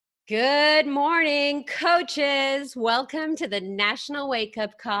Good morning, coaches. Welcome to the National Wake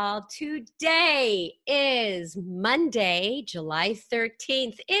Up Call. Today is Monday, July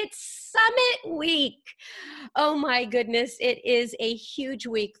 13th. It's Summit Week. Oh my goodness, it is a huge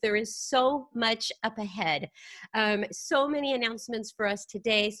week. There is so much up ahead. So many announcements for us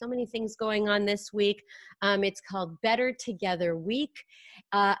today, so many things going on this week. It's called Better Together Week.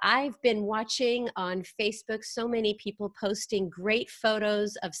 I've been watching on Facebook so many people posting great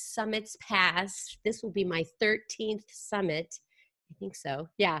photos of summits past. This will be my 13th summit. I think so.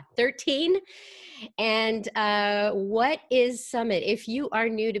 Yeah, 13. And what is Summit? If you are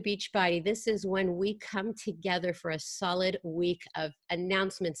new to Beachbody, this is when we come together for a solid week of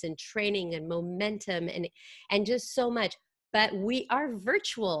announcements and training and momentum and just so much. But we are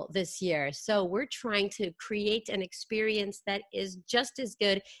virtual this year, so we're trying to create an experience that is just as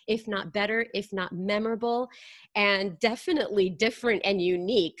good, if not better, if not memorable, and definitely different and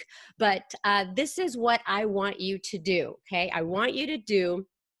unique. But this is what I want you to do, okay? I want you to do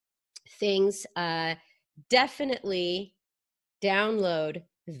things, definitely download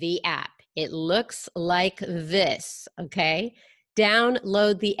the app. It looks like this, okay?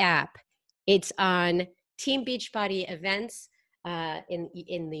 Download the app. It's on Team Beachbody Events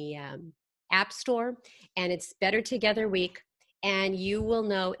in the App Store, and it's Better Together Week, and you will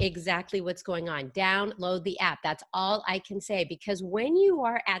know exactly what's going on. Download the app. That's all I can say, because when you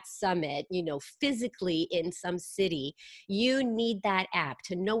are at Summit, physically in some city, you need that app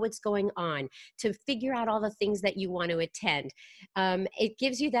to know what's going on, to figure out all the things that you want to attend. It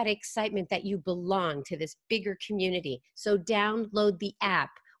gives you that excitement that you belong to this bigger community. So download the app.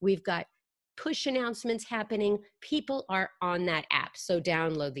 We've got push announcements happening. People are on that app, so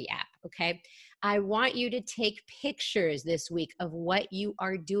download the app, okay? I want you to take pictures this week of what you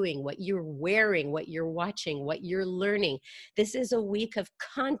are doing, what you're wearing, what you're watching, what you're learning. This is a week of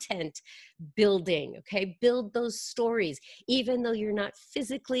content building, okay? Build those stories. Even though you're not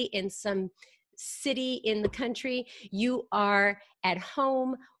physically in some city in the country, you are at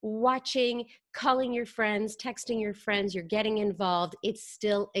home watching, calling your friends, texting your friends, you're getting involved. It's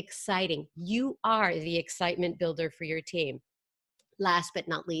still exciting. You are the excitement builder for your team. Last but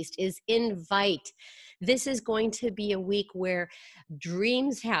not least is invite. This is going to be a week where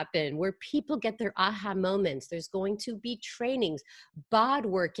dreams happen, where people get their aha moments. There's going to be trainings, bod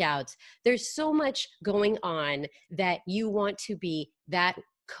workouts. There's so much going on that you want to be that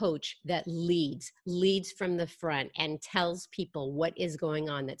coach that leads from the front and tells people what is going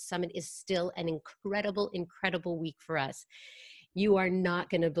on. That Summit is still an incredible week for us. You are not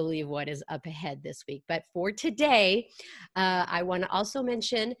going to believe what is up ahead this week. But for today, I want to also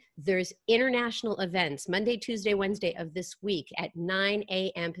mention there's international events Monday, Tuesday, Wednesday of this week at 9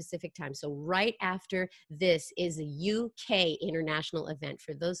 a.m. Pacific time. So right after this is a UK international event.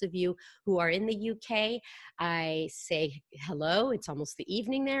 For those of you who are in the UK, I say hello. It's almost the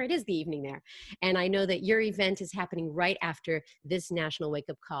evening there. It is the evening there. And I know that your event is happening right after this National Wake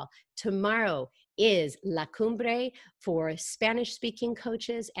Up Call. Tomorrow is La Cumbre for Spanish-speaking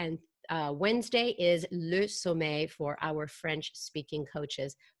coaches, and Wednesday is Le Sommet for our French-speaking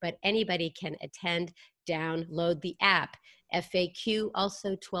coaches. But anybody can attend. Download the app. FAQ, also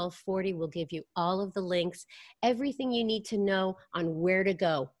 1240, will give you all of the links, everything you need to know on where to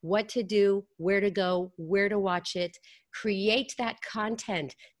go, what to do, where to go, where to watch it. Create that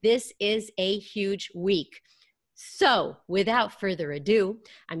content. This is a huge week. So without further ado,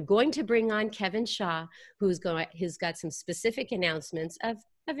 I'm going to bring on Kevin Shaw, who's got some specific announcements of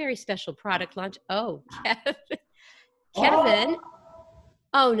a very special product launch. Oh, Kevin.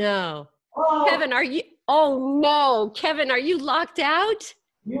 Oh no. Kevin, oh no. Kevin, are you locked out?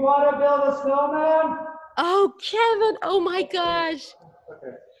 You want to build a snowman? Oh, Kevin. Oh my gosh.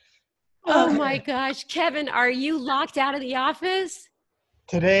 Oh my gosh. Kevin, are you locked out of the office?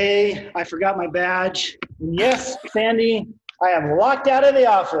 Today, I forgot my badge. And yes, Sandy, I am locked out of the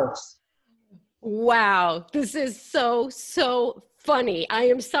office. Wow, this is so funny. I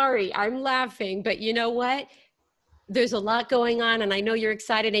am sorry, I'm laughing, but you know what? There's a lot going on, and I know you're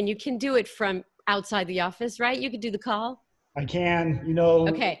excited, and you can do it from outside the office, right? You could do the call. I can.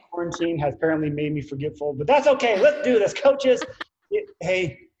 Okay. Quarantine has apparently made me forgetful, but that's okay. Let's do this, coaches.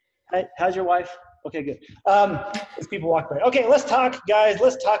 Hey, how's your wife? Okay, good. As people walk by. Okay, let's talk, guys.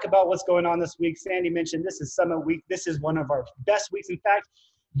 Let's talk about what's going on this week. Sandy mentioned this is Summit Week. This is one of our best weeks. In fact,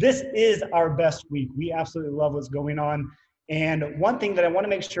 this is our best week. We absolutely love what's going on. And one thing that I want to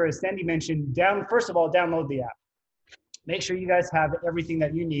make sure, as Sandy mentioned, first of all, download the app. Make sure you guys have everything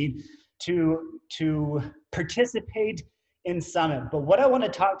that you need to participate in Summit. But what I want to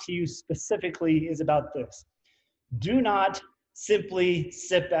talk to you specifically is about this. Do not simply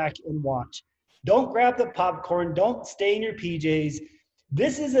sit back and watch. Don't grab the popcorn. Don't stay in your PJs.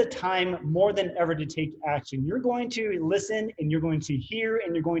 This is a time more than ever to take action. You're going to listen and you're going to hear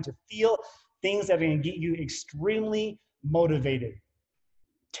and you're going to feel things that are going to get you extremely motivated.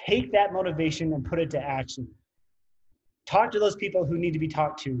 Take that motivation and put it to action. Talk to those people who need to be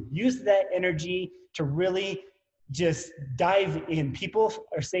talked to. Use that energy to really just dive in. People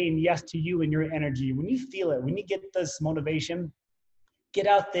are saying yes to you and your energy. When you feel it, when you get this motivation, get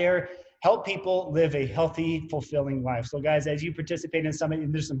out there, help people live a healthy, fulfilling life. So guys, as you participate in Summit,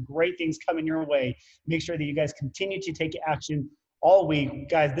 and there's some great things coming your way, make sure that you guys continue to take action all week.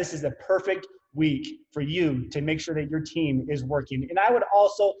 Guys, this is a perfect week for you to make sure that your team is working. And I would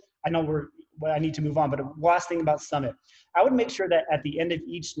also, I know I need to move on, but last thing about Summit, I would make sure that at the end of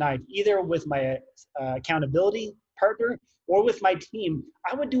each night, either with my accountability partner or with my team,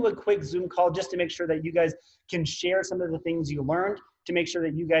 I would do a quick Zoom call just to make sure that you guys can share some of the things you learned, to make sure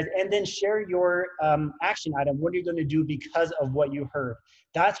that you guys, and then share your action item. What are you going to do because of what you heard?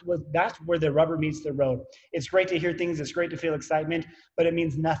 That's where the rubber meets the road. It's great to hear things. It's great to feel excitement, but it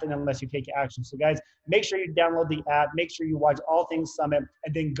means nothing unless you take action. So guys, make sure you download the app, make sure you watch all things Summit,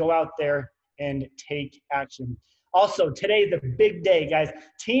 and then go out there and take action. Also, today, the big day, guys.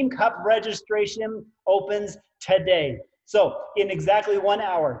 Team Cup registration opens today. So in exactly 1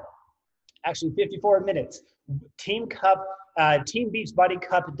 hour, actually 54 minutes, Team Cup,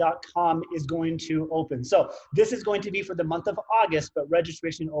 teambeachbodycup.com is going to open. So this is going to be for the month of August, but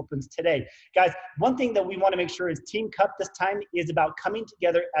registration opens today. Guys, one thing that we want to make sure is Team Cup this time is about coming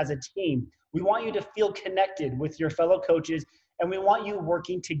together as a team. We want you to feel connected with your fellow coaches, and we want you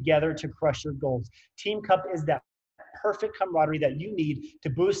working together to crush your goals. Team Cup is that perfect camaraderie that you need to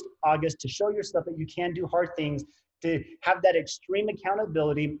boost August, to show yourself that you can do hard things, to have that extreme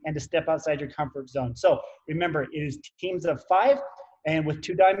accountability, and to step outside your comfort zone. So remember, it is teams of 5, and with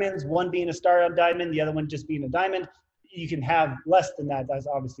 2 diamonds, one being a star on diamond, the other one just being a diamond. You can have less than that. That's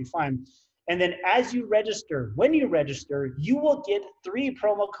obviously fine. And then as you register, when you register, you will get 3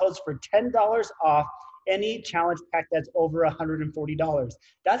 promo codes for $10 off any challenge pack that's over $140.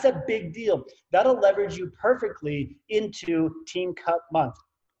 That's a big deal. That'll leverage you perfectly into Team Cup month,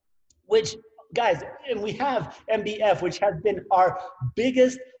 which, guys, and we have MBF, which has been our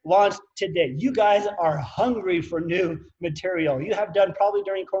biggest launch to date. You guys are hungry for new material. You have done, probably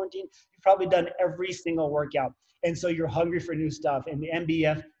during quarantine, you've probably done every single workout. And so you're hungry for new stuff, and the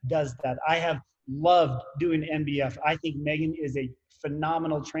MBF does that. I have loved doing MBF. I think Megan is a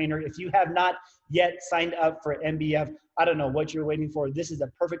phenomenal trainer. If you have not yet signed up for MBF, I don't know what you're waiting for. This is a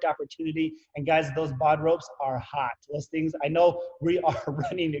perfect opportunity. And guys, those bod ropes are hot. Those things, I know we are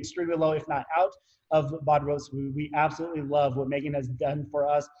running extremely low, if not out of bod ropes. We absolutely love what Megan has done for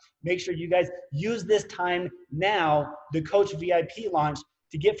us. Make sure you guys use this time now, the Coach VIP launch,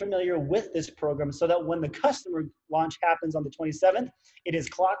 to get familiar with this program, so that when the customer launch happens on the 27th, it is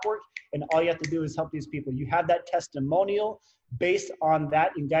clockwork, and all you have to do is help these people. You have that testimonial based on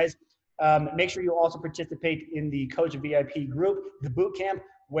that. And guys, make sure you also participate in the Coach VIP group, the boot camp,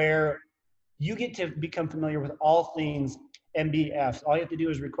 where you get to become familiar with all things MBF. All you have to do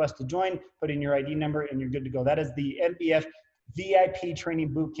is request to join, put in your ID number, and you're good to go. That is the MBF VIP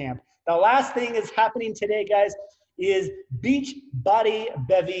training boot camp. The last thing is happening today, guys, is Beach Body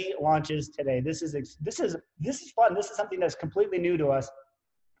Bevy launches today. This is fun. This is something that's completely new to us.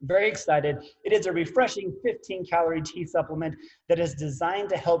 Very excited. It is a refreshing 15-calorie tea supplement that is designed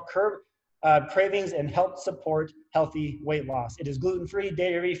to help curb cravings and help support healthy weight loss. It is gluten-free,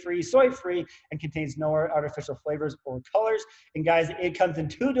 dairy-free, soy-free, and contains no artificial flavors or colors. And guys, it comes in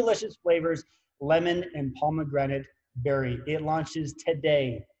 2 delicious flavors, lemon and pomegranate berry. It launches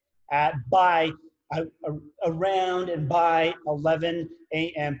today by 11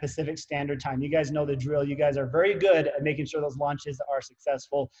 a.m. Pacific Standard Time. You guys know the drill. You guys are very good at making sure those launches are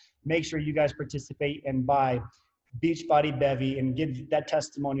successful. Make sure you guys participate and buy Beachbody Bevy and give that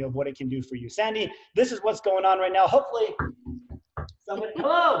testimonial of what it can do for you. Sandy, this is what's going on right now. Hopefully somebody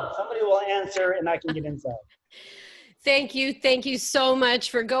will answer and I can get inside. Thank you. Thank you so much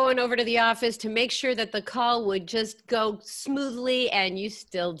for going over to the office to make sure that the call would just go smoothly, and you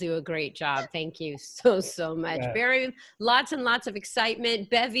still do a great job. Thank you so much. Yeah. Barry, lots and lots of excitement.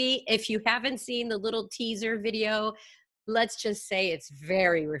 Bevy, if you haven't seen the little teaser video, let's just say it's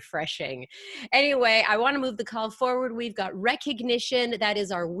very refreshing. Anyway, I want to move the call forward. We've got recognition. That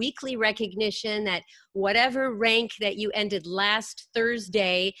is our weekly recognition, that whatever rank that you ended last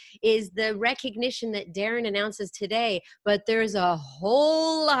Thursday is the recognition that Darren announces today. But there's a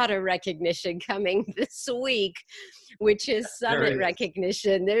whole lot of recognition coming this week, which is summit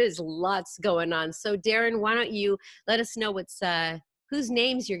recognition. There is lots going on. So Darren, why don't you let us know whose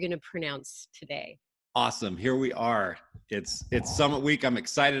names you're going to pronounce today? Awesome. Here we are. It's Summit Week. I'm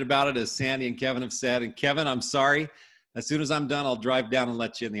excited about it, as Sandy and Kevin have said. And Kevin, I'm sorry. As soon as I'm done, I'll drive down and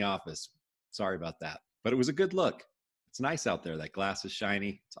let you in the office. Sorry about that. But it was a good look. It's nice out there. That glass is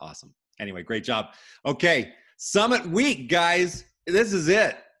shiny. It's awesome. Anyway, great job. Okay, Summit Week, guys. This is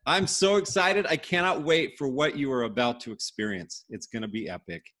it. I'm so excited. I cannot wait for what you are about to experience. It's going to be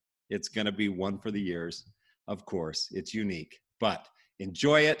epic. It's going to be one for the years. Of course, it's unique. But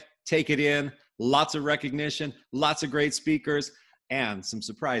enjoy it. Take it in. Lots of recognition, lots of great speakers, and some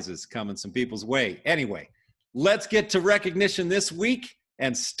surprises coming some people's way. Anyway, let's get to recognition this week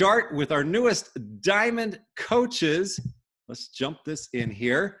and start with our newest Diamond coaches. Let's jump this in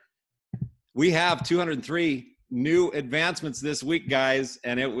here. We have 203 new advancements this week, guys,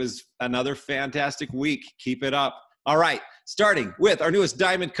 and it was another fantastic week. Keep it up. All right, starting with our newest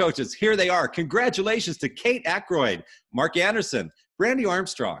Diamond coaches. Here they are. Congratulations to Kate Ackroyd, Mark Anderson, Brandy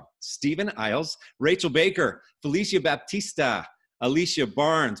Armstrong, Stephen Isles, Rachel Baker, Felicia Baptista, Alicia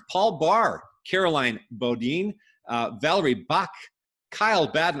Barnes, Paul Barr, Caroline Bodine, Valerie Bach,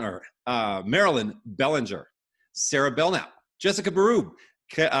 Kyle Badner, Marilyn Bellinger, Sarah Belknap, Jessica Barub,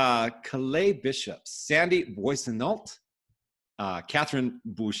 Calais Bishop, Sandy Boysenalt, Catherine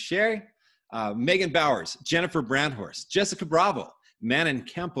Boucher, Megan Bowers, Jennifer Brandhorst, Jessica Bravo, Manon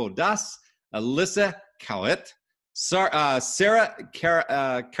Campo Das, Alyssa Cowett, Sarah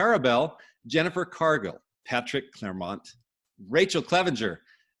Carabel, Jennifer Cargill, Patrick Claremont, Rachel Clevenger,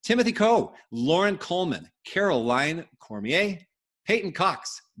 Timothy Coe, Lauren Coleman, Caroline Cormier, Peyton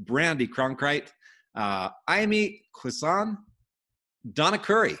Cox, Brandy Cronkite, Amy Quisson, Donna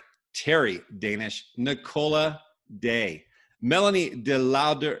Curry, Terry Danish, Nicola Day, Melanie De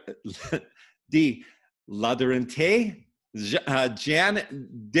Laudrente, Jan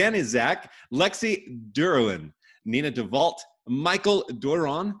Denizak, Lexi Duruin, Nina DeVault, Michael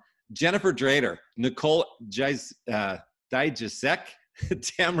Duron, Jennifer Drader, Nicole Dijacek,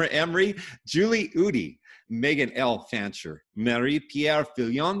 Tamara Emery, Julie Udi, Megan L. Fancher, Marie-Pierre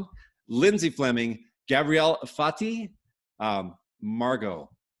Fillon, Lindsay Fleming, Gabrielle Fati, Margot,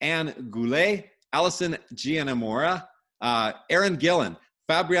 Anne Goulet, Allison Gianamora, Erin Gillen,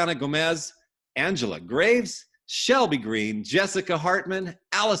 Fabriana Gomez, Angela Graves, Shelby Green, Jessica Hartman,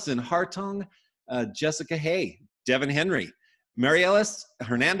 Allison Hartung, Jessica Hay, Devin Henry, Mary Ellis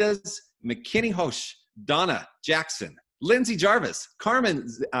Hernandez, McKinney Hosh, Donna Jackson, Lindsay Jarvis, Carmen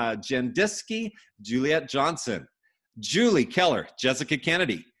Jendisky, Juliet Johnson, Julie Keller, Jessica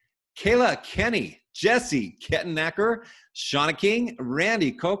Kennedy, Kayla Kenny, Jesse Kettenacker, Shauna King,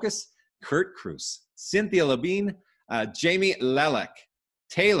 Randy Kokas, Kurt Cruz, Cynthia Labine, Jamie Lalek,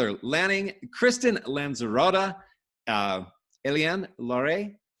 Taylor Lanning, Kristen Lanzarotta, Eliane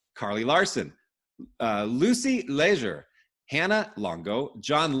Laurie, Carly Larson, Lucy Leisure, Hannah Longo,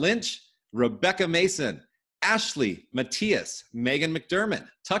 John Lynch, Rebecca Mason, Ashley Matthias, Megan McDermott,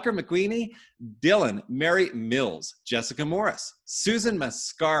 Tucker McQueenie, Dylan Mary Mills, Jessica Morris, Susan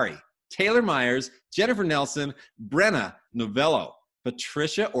Mascari, Taylor Myers, Jennifer Nelson, Brenna Novello,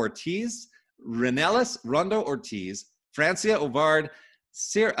 Patricia Ortiz, Renelis Rondo Ortiz, Francia Ovard,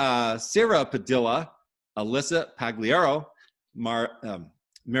 Sarah Padilla, Alyssa Pagliaro,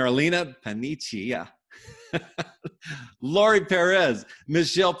 Marilena Panicia, Lori Perez,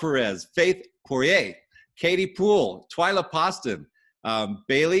 Michelle Perez, Faith Poirier, Katie Poole, Twyla Poston,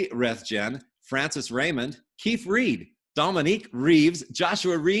 Bailey Rethgen, Francis Raymond, Keith Reed, Dominique Reeves,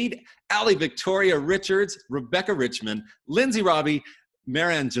 Joshua Reed, Ali Victoria Richards, Rebecca Richmond, Lindsay Robbie,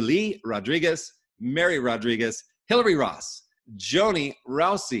 Marangeli Rodriguez, Mary Rodriguez, Hillary Ross, Joni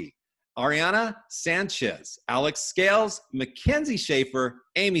Rousey, Ariana Sanchez, Alex Scales, Mackenzie Schaefer,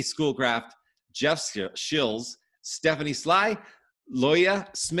 Amy Schoolcraft, Jeff Shills, Stephanie Sly, Loya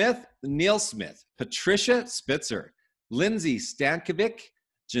Smith, Neil Smith, Patricia Spitzer, Lindsay Stankovic,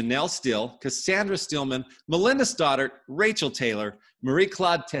 Janelle Still, Cassandra Stillman, Melinda Stoddart, Rachel Taylor,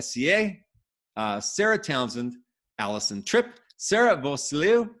 Marie-Claude Tessier, Sarah Townsend, Allison Tripp, Sarah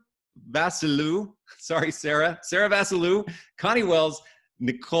Vassilou, Sarah Vassilou, Connie Wells,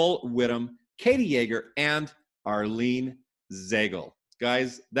 Nicole Whittam, Katie Yeager, and Arlene Zagel.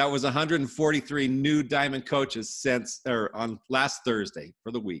 guys. That was 143 new Diamond coaches on last Thursday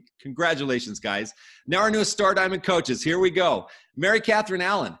for the week. Congratulations, guys. Now our newest Star Diamond coaches. Here we go. Mary Catherine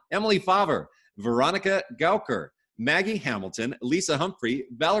Allen, Emily Favre, Veronica Gauker, Maggie Hamilton, Lisa Humphrey,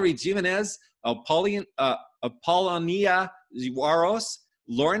 Valerie Jimenez, Apollonia Juarez,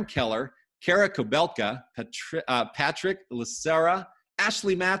 Lauren Keller, Kara Kobelka, Patrick Lacera,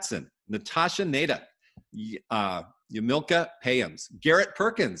 Ashley Matson, Natasha Nada, Yamilka Payams, Garrett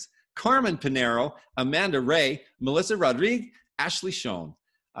Perkins, Carmen Pinero, Amanda Ray, Melissa Rodriguez, Ashley Schoen,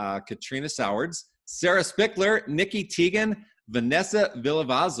 Katrina Sowards, Sarah Spickler, Nikki Teagan, Vanessa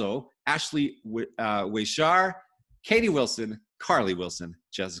Villavazzo, Ashley Weishar, Katie Wilson, Carly Wilson,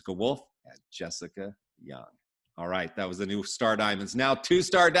 Jessica Wolf, and Jessica Young. All right, that was the new Star Diamonds. Now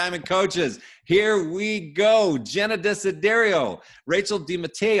 2-star Diamond coaches. Here we go. Jenna Desiderio, Rachel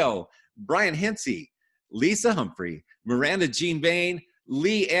DiMatteo, Brian Hinsey, Lisa Humphrey, Miranda Jean Bain,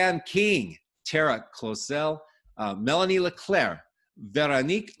 Lee Ann King, Tara Closel, Melanie Leclerc,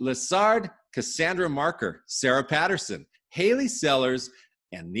 Veronique Lessard, Cassandra Marker, Sarah Patterson, Haley Sellers,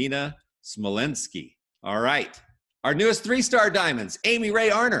 and Nina Smolensky. All right. Our newest 3-star Diamonds, Amy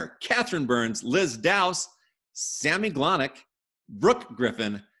Ray Arner, Catherine Burns, Liz Dowse, Sammy Glonick, Brooke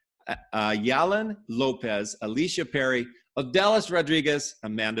Griffin, Yalan Lopez, Alicia Perry, Odelis Rodriguez,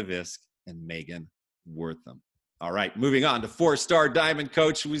 Amanda Visk, and Megan Wortham. All right, moving on to 4-star Diamond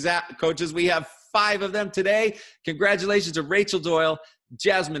coaches. We have 5 of them today. Congratulations to Rachel Doyle,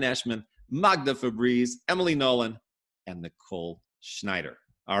 Jasmine Eschman, Magda Fabriz, Emily Nolan, and Nicole Schneider.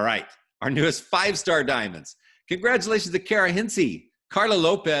 All right, our newest 5-star Diamonds. Congratulations to Kara Hinsey, Carla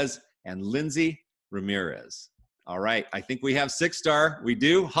Lopez, and Lindsay Ramirez. All right, I think we have 6-star. We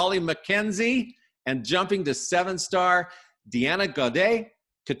do. Holly McKenzie, and jumping to 7-star, Deanna Gaudet,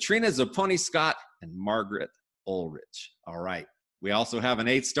 Katrina Zapponi Scott, and Margaret Ulrich. All right, we also have an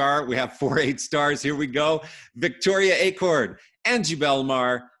 8-star. We have 4 8-stars. Here we go. Victoria Acord, Angie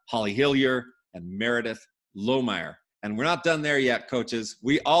Belmar, Holly Hillier, and Meredith Lohmeyer. And we're not done there yet, coaches.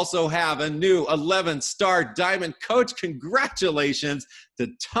 We also have a new 11-star Diamond coach. Congratulations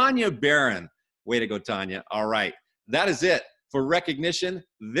to Tanya Barron. Way to go, Tanya. All right. That is it for recognition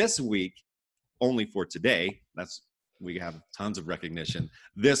this week, only for today. We have tons of recognition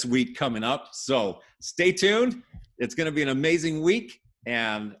this week coming up. So stay tuned. It's going to be an amazing week,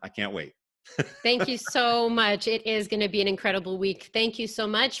 and I can't wait. Thank you so much. It is going to be an incredible week. Thank you so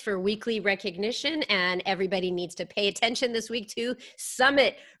much for weekly recognition, and everybody needs to pay attention this week to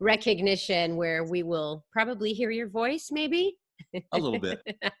Summit recognition, where we will probably hear your voice, maybe? A little bit,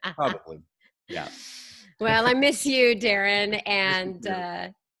 probably. Yeah. Well, I miss you, Darren, and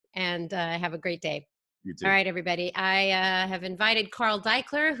have a great day. You too. All right, everybody. I have invited Carl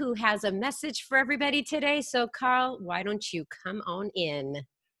Deichler, who has a message for everybody today. So, Carl, why don't you come on in?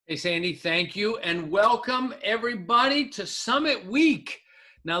 Hey, Sandy, thank you. And welcome, everybody, to Summit Week.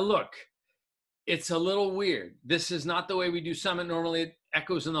 Now, look, it's a little weird. This is not the way we do Summit. Normally, it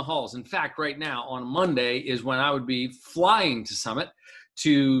echoes in the halls. In fact, right now, on Monday is when I would be flying to Summit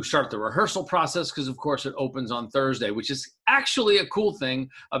to start the rehearsal process, because, of course, it opens on Thursday, which is actually a cool thing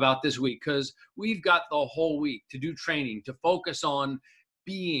about this week, because we've got the whole week to do training, to focus on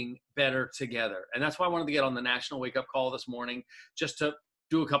being better together. And that's why I wanted to get on the National Wake Up Call this morning, just to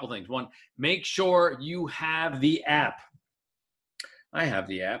do a couple things. One, make sure you have the app. I have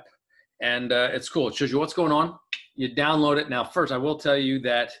the app, and it's cool. It shows you what's going on. You download it. Now, first, I will tell you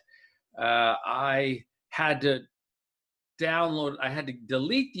that I had to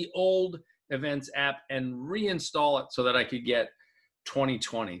delete the old events app and reinstall it so that I could get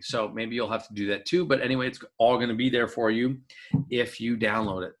 2020. So maybe you'll have to do that too. But anyway, it's all going to be there for you if you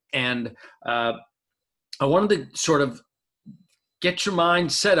download it. And I wanted to sort of get your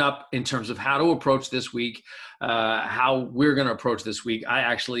mind set up in terms of how to approach this week, how we're going to approach this week.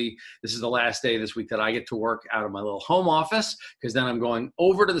 This is the last day this week that I get to work out of my little home office, because then I'm going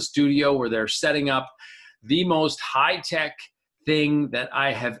over to the studio where they're setting up the most high-tech thing that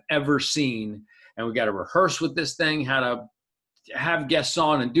I have ever seen. And we got to rehearse with this thing, how to have guests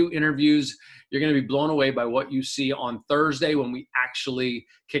on and do interviews. You're going to be blown away by what you see on Thursday when we actually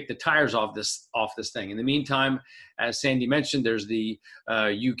kick the tires off this thing. In the meantime, as Sandy mentioned, there's the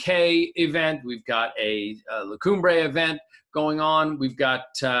UK event. We've got a La Cumbre event going on. We've got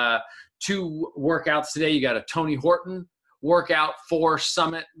 2 workouts today. You got a Tony Horton workout for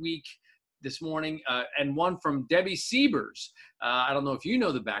Summit Week this morning, and one from Debbie Siebers. I don't know if you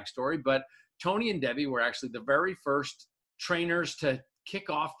know the backstory, but Tony and Debbie were actually the very first trainers to kick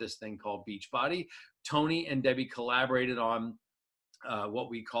off this thing called Beachbody. Tony and Debbie collaborated on what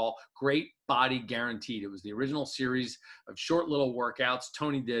we call Great Body Guaranteed. It was the original series of short little workouts.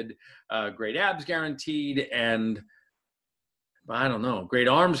 Tony did Great Abs Guaranteed, and I don't know, Great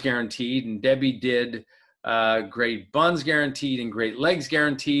Arms Guaranteed, and Debbie did Great Buns Guaranteed and Great Legs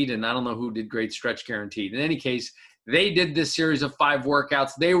Guaranteed, and I don't know who did Great Stretch Guaranteed. In any case, they did this series of 5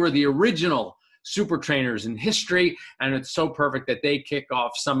 workouts. They were the original super trainers in history, and it's so perfect that they kick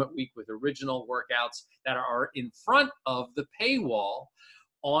off Summit Week with original workouts that are in front of the paywall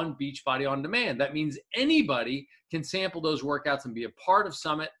on Beachbody On Demand. That means anybody can sample those workouts and be a part of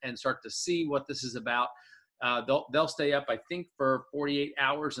Summit and start to see what this is about. They'll stay up, I think, for 48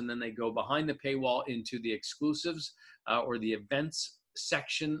 hours, and then they go behind the paywall into the exclusives or the events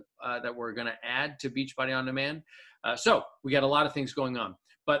section that we're going to add to Beachbody On Demand. So we got a lot of things going on.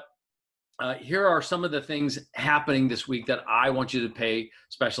 But here are some of the things happening this week that I want you to pay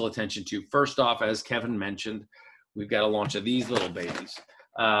special attention to. First off, as Kevin mentioned, we've got a launch of these little babies.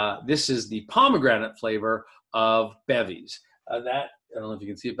 This is the pomegranate flavor of Bevies. I don't know if you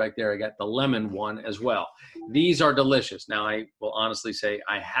can see it back there. I got the lemon one as well. These are delicious. Now, I will honestly say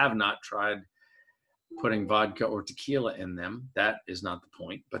I have not tried putting vodka or tequila in them. That is not the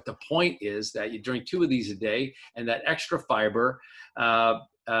point. But the point is that you drink 2 of these a day, and that extra fiber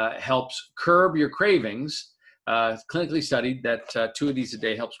helps curb your cravings. Clinically studied that 2 of these a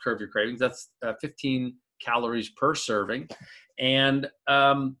day helps curb your cravings. That's 15 calories per serving. And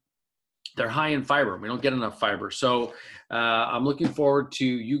they're high in fiber. We don't get enough fiber. So I'm looking forward to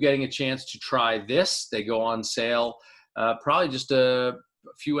you getting a chance to try this. They go on sale probably just a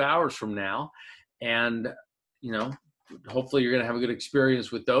few hours from now. And, you know, hopefully you're going to have a good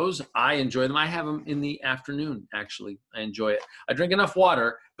experience with those. I enjoy them. I have them in the afternoon, actually. I enjoy it. I drink enough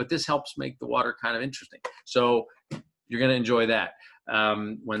water, but this helps make the water kind of interesting. So you're going to enjoy that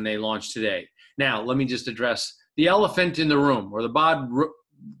when they launch today. Now, let me just address the elephant in the room, or the bod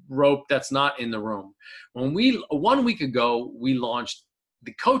rope that's not in the room. 1 week ago, we launched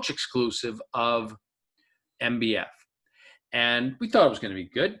the coach exclusive of MBF, and we thought it was going to be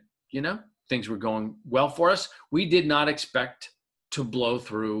good. You know, things were going well for us. We did not expect to blow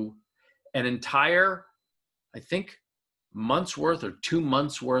through an entire, I think, month's worth or 2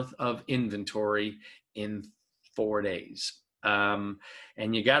 months worth of inventory in 4 days.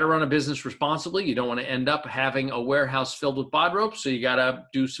 And you got to run a business responsibly. You don't want to end up having a warehouse filled with bod ropes. So you got to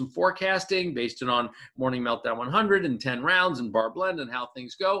do some forecasting based on Morning Meltdown 100 and 10 rounds and bar blend and how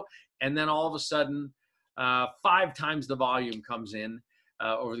things go. And then all of a sudden, 5 times the volume comes in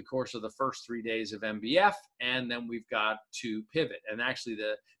over the course of the first 3 days of MBF. And then we've got to pivot. And actually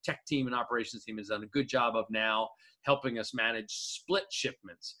the tech team and operations team has done a good job of now helping us manage split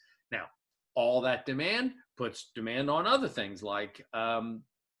shipments. Now, all that demand puts demand on other things like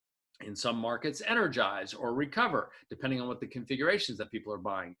in some markets, Energize or Recover, depending on what the configurations that people are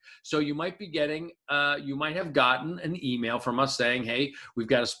buying. So you might be getting, you might have gotten an email from us saying, hey, we've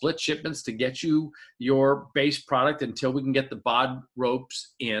got to split shipments to get you your base product until we can get the bod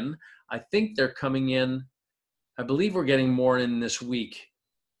ropes in. I think they're coming in, I believe we're getting more in this week,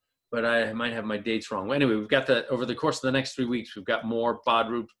 but I might have my dates wrong. Anyway, we've got over the course of the next 3 weeks, we've got more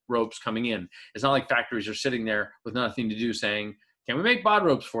bod ropes coming in. It's not like factories are sitting there with nothing to do saying, can we make bod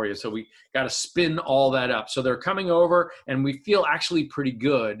ropes for you? So we got to spin all that up. So they're coming over, and we feel actually pretty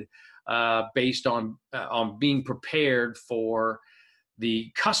good based on being prepared for the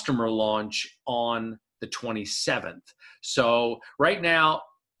customer launch on the 27th. So right now,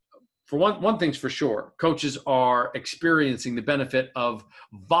 for one thing's for sure, coaches are experiencing the benefit of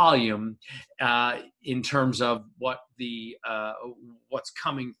volume in terms of what's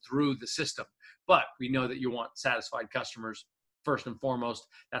coming through the system. But we know that you want satisfied customers first and foremost.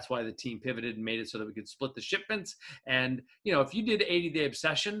 That's why the team pivoted and made it so that we could split the shipments. And, you know, if you did 80-day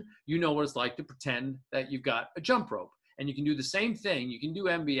obsession, you know what it's like to pretend that you've got a jump rope. And you can do the same thing. You can do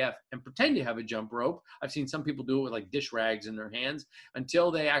MBF and pretend you have a jump rope. I've seen some people do it with like dish rags in their hands until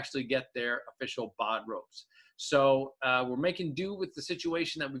they actually get their official bod ropes. So we're making do with the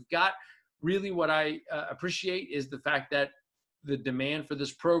situation that we've got. Really what I appreciate is the fact that the demand for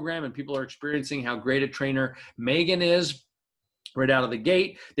this program, and people are experiencing how great a trainer Megan is right out of the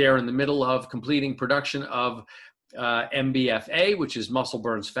gate. They are in the middle of completing production of MBFA, which is Muscle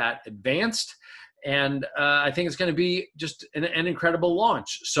Burns Fat Advanced. And I think it's going to be just an incredible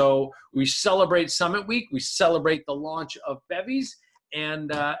launch. So we celebrate Summit Week. We celebrate the launch of Bevies.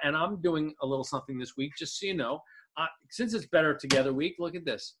 And I'm doing a little something this week, just so you know. Since it's Better Together Week, look at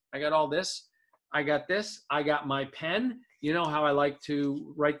this. I got all this. I got this. I got my pen. You know how I like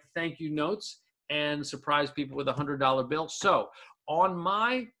to write thank you notes and surprise people with a $100 bill. So on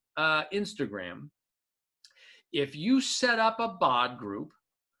my Instagram, if you set up a bod group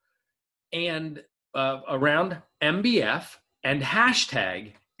and around MBF and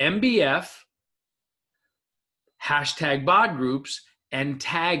hashtag MBF, hashtag bod groups, and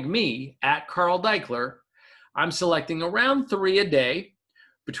tag me at Carl Daikeler, I'm selecting around 3 a day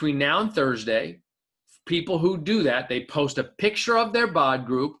between now and Thursday. People who do that, they post a picture of their bod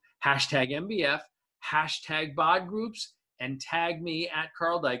group, hashtag MBF, hashtag bod groups, and tag me at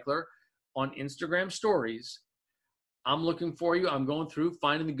Carl Daikeler on Instagram stories. I'm looking for you. I'm going through,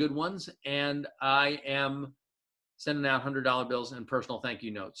 finding the good ones, and I am sending out $100 bills and personal thank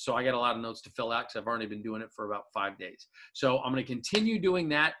you notes. So I got a lot of notes to fill out because I've already been doing it for about 5 days. So I'm going to continue doing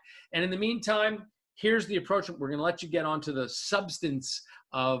that. And in the meantime, here's the approach. We're going to let you get onto the substance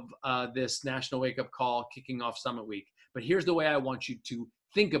of this National Wake Up Call kicking off Summit Week. But here's the way I want you to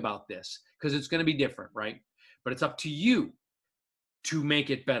think about this, because it's going to be different, right? But it's up to you to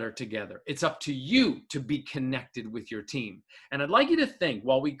make it better together. It's up to you to be connected with your team. And I'd like you to think,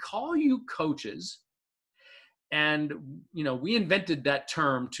 while we call you coaches, and we invented that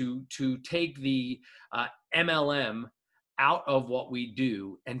term to take the MLM out of what we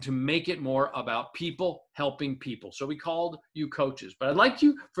do and to make it more about people helping people. So we called you coaches. But I'd like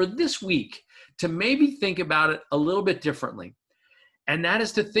you for this week to maybe think about it a little bit differently. And that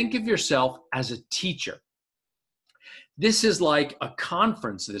is to think of yourself as a teacher. This is like a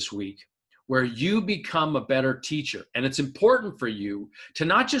conference this week where you become a better teacher. And it's important for you to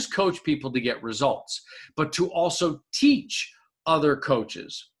not just coach people to get results, but to also teach other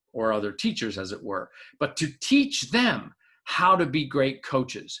coaches or other teachers, as it were, but to teach them how to be great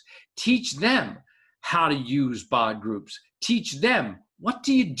coaches. Teach them how to use bod groups. Teach them, what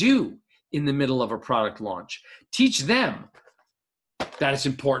do you do in the middle of a product launch? Teach them that it's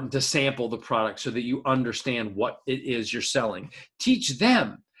important to sample the product so that you understand what it is you're selling. Teach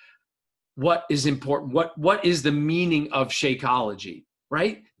them what is important, what is the meaning of Shakeology,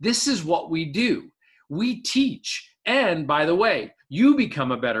 right? This is what we do. We teach. And by the way, you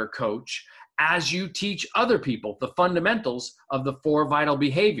become a better coach as you teach other people the fundamentals of the 4 vital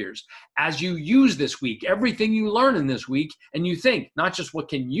behaviors. As you use this week, everything you learn in this week, and you think, not just what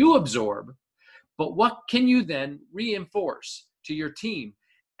can you absorb, but what can you then reinforce to your team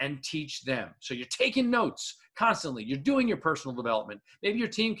and teach them. So you're taking notes constantly. You're doing your personal development. Maybe your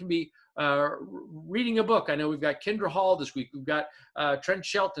team can be reading a book. I know we've got Kendra Hall this week. We've got Trent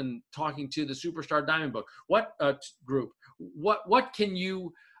Shelton talking to the Superstar Diamond Book. What group? What can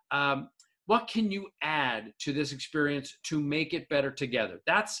you add to this experience to make it better together?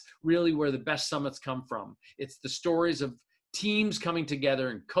 That's really where the best summits come from. It's the stories of teams coming together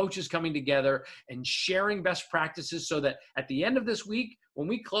and coaches coming together and sharing best practices so that at the end of this week, when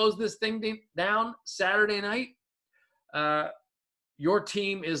we close this thing down Saturday night, your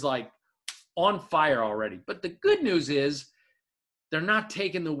team is like on fire already. But the good news is they're not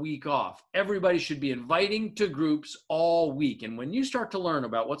taking the week off. Everybody should be inviting to groups all week. And when you start to learn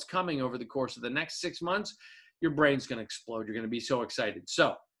about what's coming over the course of the next 6 months, your brain's going to explode. You're going to be so excited.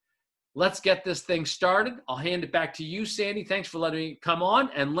 So let's get this thing started. I'll hand it back to you, Sandy. Thanks for letting me come on,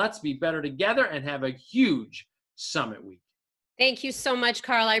 and let's be better together and have a huge Summit Week. Thank you so much,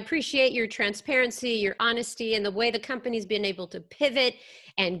 Carl. I appreciate your transparency, your honesty, and the way the company's been able to pivot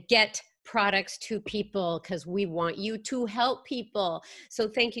and get products to people, because we want you to help people. So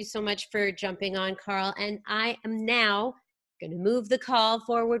thank you so much for jumping on, Carl. And I am now going to move the call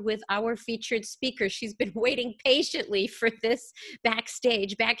forward with our featured speaker. She's been waiting patiently for this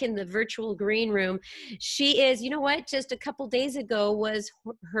backstage, back in the virtual green room. She is, you know what, just a couple days ago was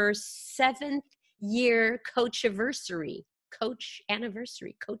her 7th year coach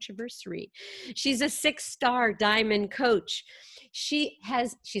anniversary. She's a 6-star diamond coach.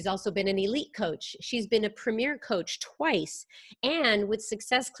 She's also been an elite coach. She's been a premier coach twice. And with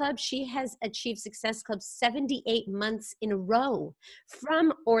Success Club, she has achieved Success Club 78 months in a row.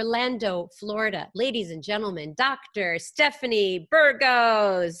 From Orlando, Florida, ladies and gentlemen, Dr. Stephanie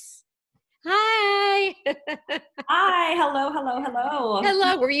Burgos. Hi. Hi. Hello.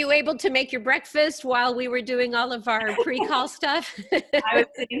 Hello. Were you able to make your breakfast while we were doing all of our pre-call stuff? I was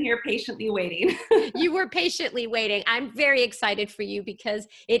sitting here patiently waiting. You were patiently waiting. I'm very excited for you because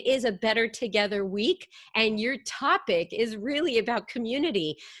it is a Better Together week and your topic is really about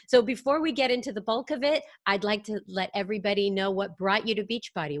community. So before we get into the bulk of it, I'd like to let everybody know what brought you to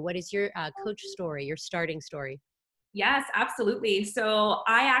Beachbody. What is your coach story, your starting story? Yes, absolutely. So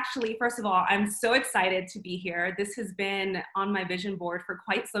I actually, first of all, I'm so excited to be here. This has been on my vision board for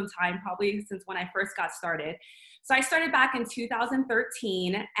quite some time, probably since when I first got started. So I started back in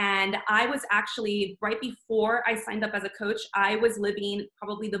 2013, and I was actually, right before I signed up as a coach, I was living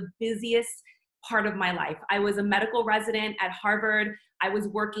probably the busiest part of my life. I was a medical resident at Harvard. I was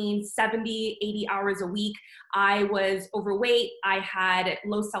working 70, 80 hours a week. I was overweight. I had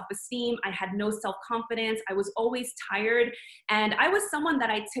low self-esteem. I had no self-confidence. I was always tired. And I was someone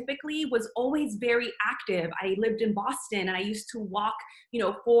that I typically was always very active. I lived in Boston and I used to walk,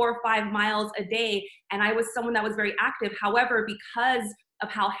 4 or 5 miles a day. And I was someone that was very active. However, because of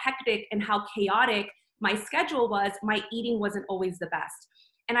how hectic and how chaotic my schedule was, my eating wasn't always the best.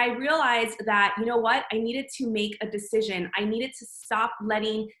 And I realized that, you know what, I needed to make a decision. I needed to stop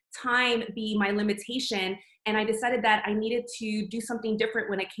letting time be my limitation. And I decided that I needed to do something different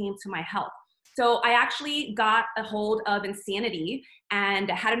when it came to my health. So I actually got a hold of Insanity and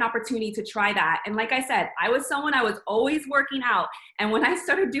had an opportunity to try that. And like I said, I was someone, I was always working out. And when I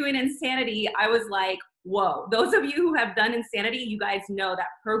started doing Insanity, I was like, whoa, those of you who have done Insanity, you guys know that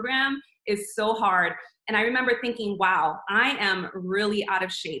program is so hard. And I remember thinking, wow, I am really out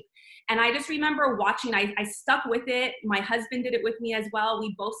of shape. And I just remember watching, I stuck with it. My husband did it with me as well.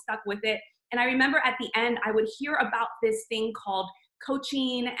 We both stuck with it. And I remember at the end, I would hear about this thing called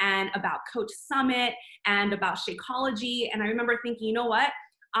coaching and about Coach Summit and about Shakeology. And I remember thinking, you know what?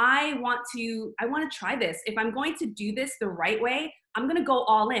 I want to try this. If I'm going to do this the right way, I'm going to go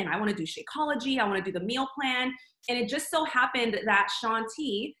all in. I want to do Shakeology. I want to do the meal plan. And it just so happened that Shaun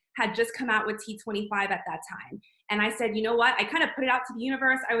T had just come out with T25 at that time. And I said, you know what? I kind of put it out to the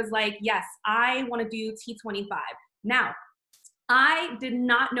universe. I was like, yes, I want to do T25. Now, I did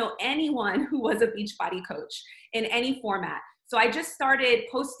not know anyone who was a Beachbody coach in any format. So I just started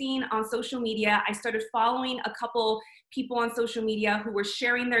posting on social media. I started following a couple people on social media who were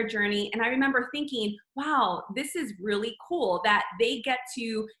sharing their journey. And I remember thinking, wow, this is really cool that they get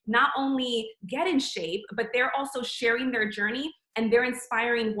to not only get in shape, but they're also sharing their journey and they're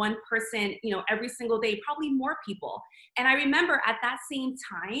inspiring one person, every single day, probably more people. And I remember at that same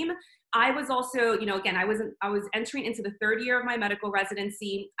time, I was also, again, I was entering into the 3rd year of my medical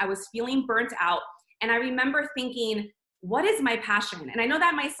residency. I was feeling burnt out. And I remember thinking, what is my passion? And I know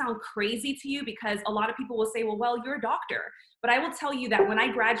that might sound crazy to you because a lot of people will say, well, you're a doctor. But I will tell you that when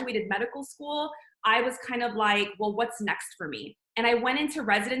I graduated medical school, I was kind of like, well, what's next for me? And I went into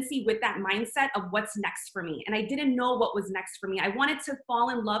residency with that mindset of what's next for me. And I didn't know what was next for me. I wanted to fall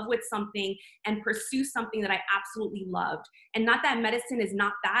in love with something and pursue something that I absolutely loved. And not that medicine is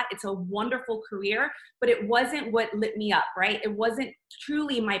not that. It's a wonderful career, but it wasn't what lit me up, right? It wasn't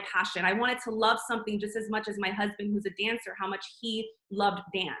truly my passion. I wanted to love something just as much as my husband, who's a dancer, how much he loved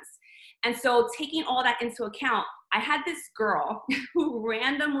dance. And so taking all that into account, I had this girl who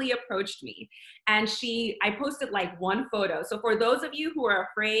randomly approached me and I posted like one photo. So for those of you who are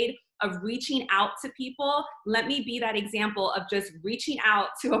afraid of reaching out to people, let me be that example of just reaching out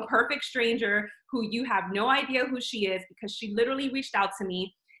to a perfect stranger who you have no idea who she is, because she literally reached out to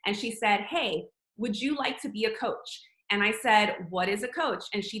me and she said, hey, would you like to be a coach? And I said, what is a coach?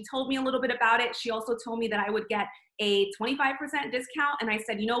 And she told me a little bit about it. She also told me that I would get a 25% discount. And I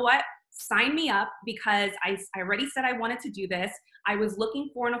said, you know what? Sign me up, because I already said I wanted to do this. I was looking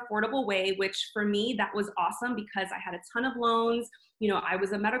for an affordable way, which for me, that was awesome because I had a ton of loans. I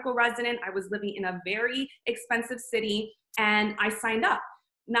was a medical resident. I was living in a very expensive city and I signed up.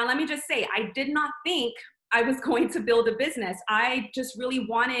 Now, let me just say, I did not think I was going to build a business. I just really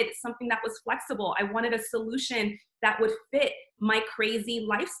wanted something that was flexible. I wanted a solution that would fit my crazy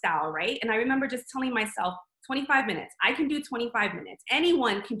lifestyle, right? And I remember just telling myself, 25 minutes. I can do 25 minutes.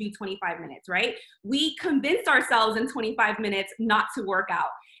 Anyone can do 25 minutes, right? We convinced ourselves in 25 minutes not to work out.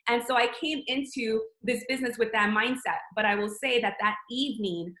 And so I came into this business with that mindset. But I will say that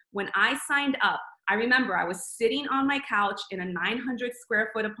evening when I signed up, I remember I was sitting on my couch in a 900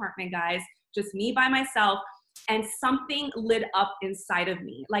 square foot apartment, guys, just me by myself, and something lit up inside of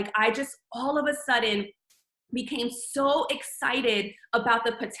me. Like I just all of a sudden became so excited about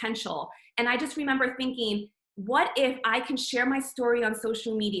the potential. And I just remember thinking, what if I can share my story on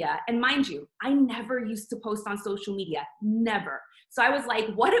social media? And mind you, I never used to post on social media, never. So I was like,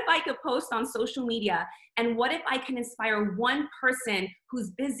 what if I could post on social media? And what if I can inspire one person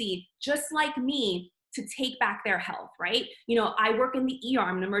who's busy, just like me, to take back their health, right? I work in the ER,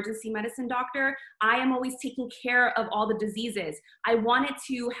 I'm an emergency medicine doctor. I am always taking care of all the diseases. I wanted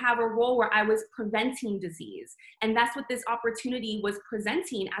to have a role where I was preventing disease. And that's what this opportunity was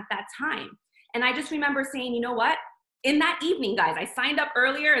presenting at that time. And I just remember saying, you know what? In that evening, guys, I signed up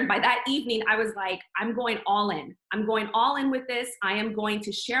earlier. And by that evening, I was like, I'm going all in. I'm going all in with this. I am going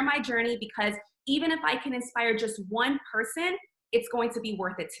to share my journey, because even if I can inspire just one person, it's going to be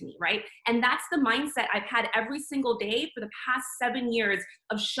worth it to me, right? And that's the mindset I've had every single day for the past 7 years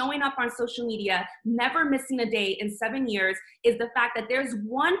of showing up on social media, never missing a day in 7 years, is the fact that there's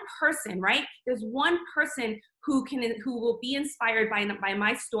one person, right? There's one person who will be inspired by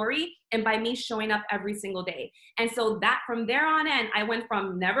my story and by me showing up every single day. And so that from there on in, I went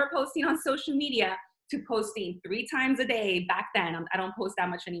from never posting on social media to posting 3 times a day back then. I don't post that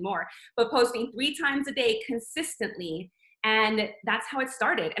much anymore, but posting 3 times a day consistently. And that's how it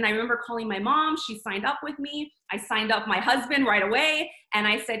started. And I remember calling my mom. She signed up with me. I signed up my husband right away. And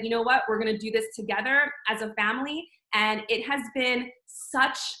I said, you know what? We're going to do this together as a family. And it has been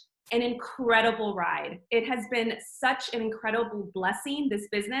such an incredible ride. It has been such an incredible blessing, this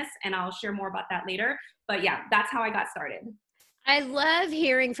business. And I'll share more about that later. But yeah, that's how I got started. I love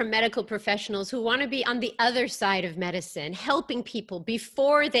hearing from medical professionals who want to be on the other side of medicine, helping people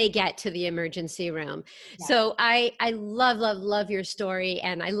before they get to the emergency room. Yeah. So I love your story.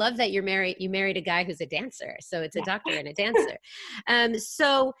 And I love that you married a guy who's a dancer. So it's a doctor and a dancer.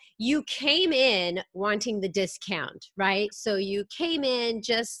 So you came in wanting the discount, right? So you came in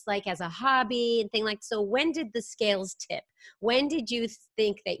just like as a hobby and thing like, so when did the scales tip? When did you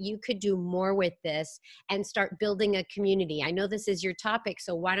think that you could do more with this and start building a community? I know this is your topic,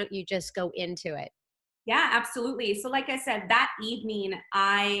 so why don't you just go into it? Yeah, absolutely. So like I said, that evening,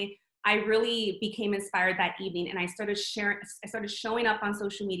 I really became inspired that evening, and I started showing up on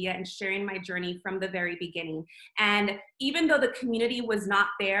social media and sharing my journey from the very beginning. And even though the community was not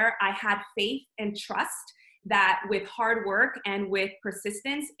there, I had faith and trust that with hard work and with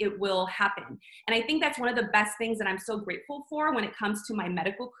persistence, it will happen. And I think that's one of the best things that I'm so grateful for when it comes to my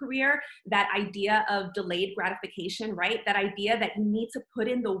medical career, that idea of delayed gratification, right? That idea that you need to put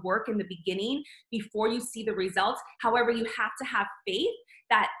in the work in the beginning before you see the results. However, you have to have faith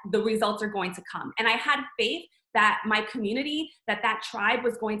that the results are going to come. And I had faith that my community, that tribe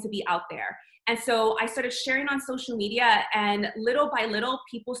was going to be out there. And so I started sharing on social media, and little by little,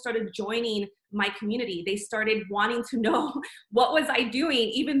 people started joining my community. They started wanting to know, what was I doing?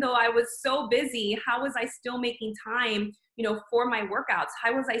 Even though I was so busy, how was I still making time, for my workouts?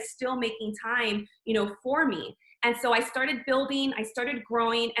 How was I still making time, for me? And so I started building, I started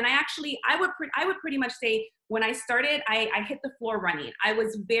growing, and I would pretty much say when I started, I hit the floor running. I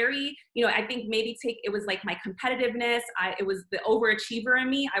was very, I think maybe it was like my competitiveness. It was the overachiever in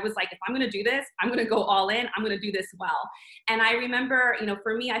me. I was like, if I'm going to do this, I'm going to go all in. I'm going to do this well. And I remember,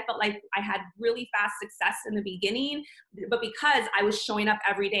 for me, I felt like I had really fast success in the beginning, but because I was showing up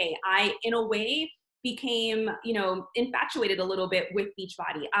every day, I, in a way, became, infatuated a little bit with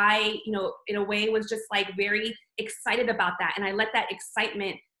Beachbody. I, in a way was just like very excited about that. And I let that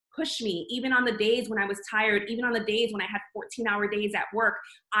excitement push me, even on the days when I was tired, even on the days when I had 14-hour days at work,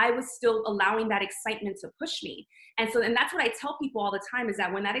 I was still allowing that excitement to push me. And that's what I tell people all the time, is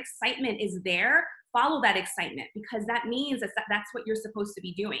that when that excitement is there, follow that excitement, because that means that's what you're supposed to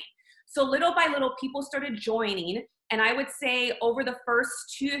be doing. So little by little, people started joining. And I would say over the first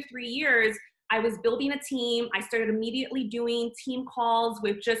 2 to 3 years, I was building a team. I started immediately doing team calls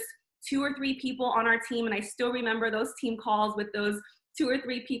with just 2 or 3 people on our team. And I still remember those team calls with those 2 or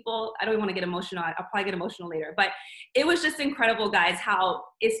 3 people. I don't even want to get emotional. I'll probably get emotional later. But it was just incredible, guys, how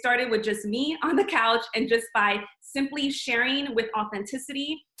it started with just me on the couch, and just by simply sharing with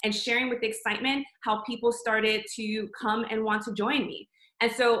authenticity and sharing with excitement, how people started to come and want to join me.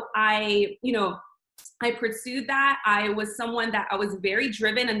 And so I pursued that. I was someone that I was very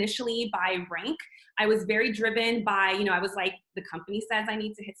driven initially by rank. I was very driven by, I was like, the company says I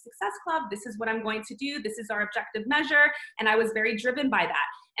need to hit Success Club. This is what I'm going to do. This is our objective measure. And I was very driven by that.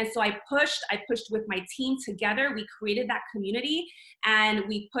 And so I pushed with my team together. We created that community, and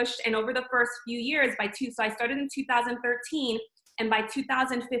we pushed. And over the first few years, so I started in 2013, and by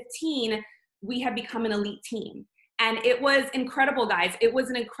 2015, we had become an elite team. And it was incredible, guys. It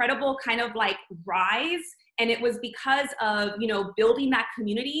was an incredible kind of like rise. And it was because of, building that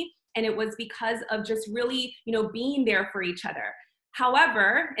community. And it was because of just really, being there for each other.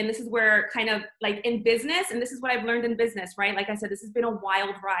 However, and this is where kind of like in business, and this is what I've learned in business, right? Like I said, this has been a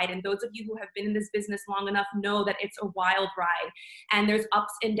wild ride. And those of you who have been in this business long enough know that it's a wild ride. And there's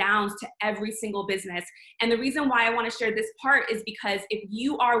ups and downs to every single business. And the reason why I want to share this part is because if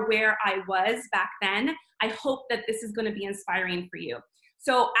you are where I was back then, I hope that this is going to be inspiring for you.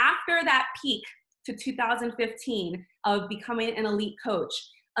 So after that peak to 2015 of becoming an elite coach,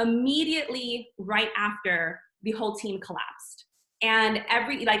 immediately right after, the whole team collapsed. And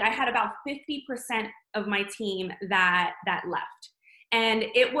I had about 50% of my team that left. And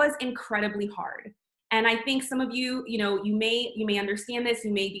it was incredibly hard. And I think some of you, you may understand this,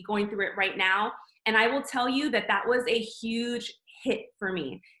 you may be going through it right now. And I will tell you that was a huge hit for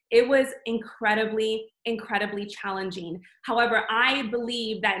me. It was incredibly, incredibly challenging. However, I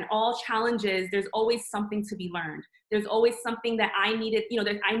believe that in all challenges, there's always something to be learned. There's always something that I needed,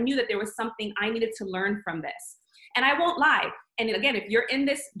 I knew that there was something I needed to learn from this. And I won't lie. And again, if you're in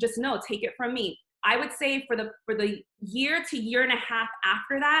this, just know, take it from me. I would say for the year to year and a half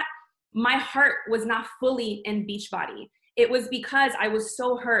after that, my heart was not fully in Beachbody. It was because I was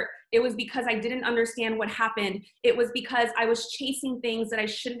so hurt. It was because I didn't understand what happened. It was because I was chasing things that I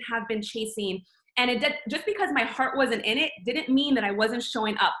shouldn't have been chasing. And just because my heart wasn't in it didn't mean that I wasn't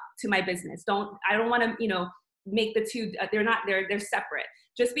showing up to my business. I don't want to, make the two, they're separate.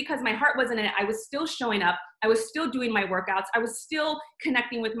 Just because my heart wasn't in it, I was still showing up. I was still doing my workouts. I was still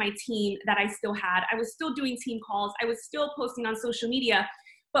connecting with my team that I still had. I was still doing team calls. I was still posting on social media,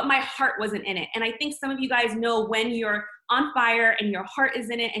 but my heart wasn't in it. And I think some of you guys know when you're on fire and your heart is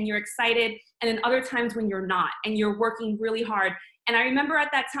in it and you're excited, and then other times when you're not and you're working really hard. And I remember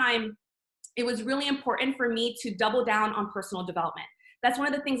at that time, it was really important for me to double down on personal development. That's one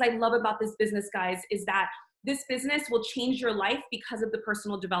of the things I love about this business, guys, is that this business will change your life because of the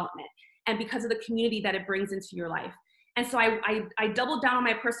personal development and because of the community that it brings into your life. And so I doubled down on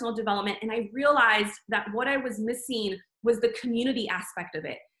my personal development, and I realized that what I was missing was the community aspect of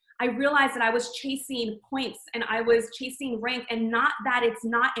it. I realized that I was chasing points and I was chasing rank, and not that it's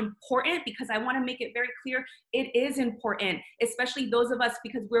not important, because I want to make it very clear it is important, especially those of us,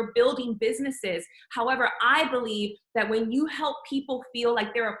 because we're building businesses. However, I believe that when you help people feel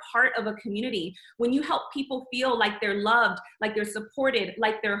like they're a part of a community, when you help people feel like they're loved, like they're supported,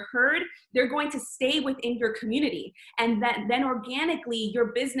 like they're heard, they're going to stay within your community. And then organically,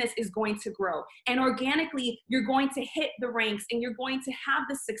 your business is going to grow. And organically, you're going to hit the ranks and you're going to have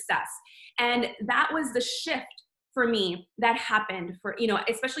the success. And that was the shift for me that happened for,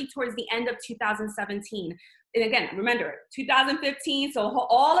 especially towards the end of 2017. And again, remember 2015. So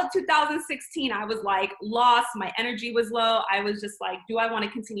all of 2016, I was like lost. My energy was low. I was just like, do I want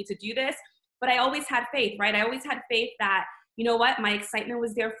to continue to do this? But I always had faith, right? I always had faith that, you know what, my excitement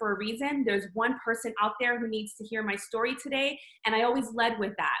was there for a reason. There's one person out there who needs to hear my story today. And I always led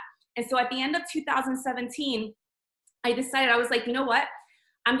with that. And so at the end of 2017, I decided, I was like, you know what?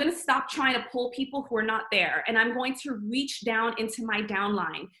 I'm going to stop trying to pull people who are not there, and I'm going to reach down into my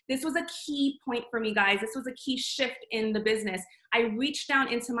downline. This was a key point for me, guys. This was a key shift in the business. I reached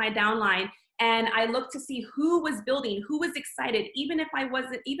down into my downline and I looked to see who was building, who was excited, even if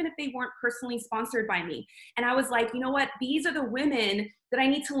they weren't personally sponsored by me. And I was like, you know what? These are the women that I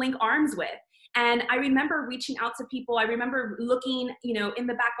need to link arms with. And I remember reaching out to people. I remember looking, in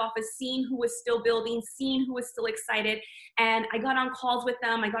the back office, seeing who was still building, seeing who was still excited. And I got on calls with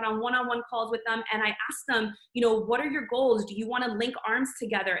them. I got on one-on-one calls with them. And I asked them, what are your goals? Do you want to link arms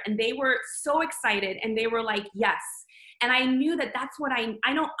together? And they were so excited. And they were like, yes. And I knew that that's what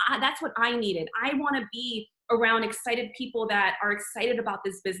that's what I needed. I want to be around excited people that are excited about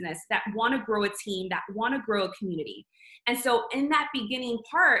this business, that want to grow a team, that want to grow a community. And so in that beginning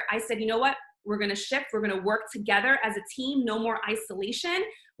part, I said, you know what? We're going to shift. We're going to work together as a team. No more isolation.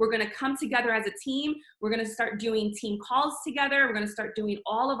 We're going to come together as a team. We're going to start doing team calls together. We're going to start doing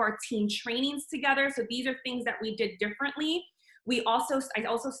all of our team trainings together. So these are things that we did differently. I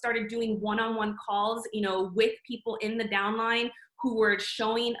also started doing one-on-one calls, with people in the downline who were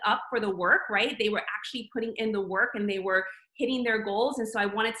showing up for the work, right? They were actually putting in the work and they were hitting their goals. And so I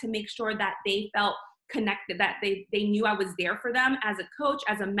wanted to make sure that they felt connected, that they knew I was there for them as a coach,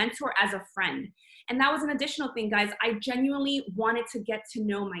 as a mentor, as a friend. And that was an additional thing, guys. I genuinely wanted to get to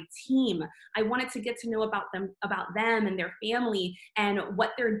know my team. I wanted to get to know about them and their family and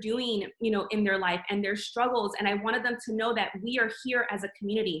what they're doing, in their life and their struggles. And I wanted them to know that we are here as a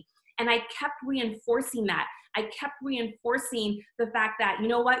community. And I kept reinforcing that. I kept reinforcing the fact that, you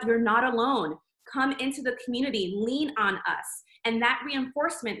know what, you're not alone. Come into the community, lean on us. And that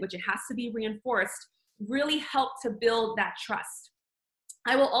reinforcement, which it has to be reinforced, really helped to build that trust.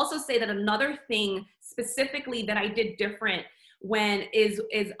 I will also say that another thing specifically that I did different is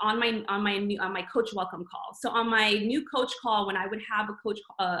on my coach welcome call. So on my new coach call, when I would have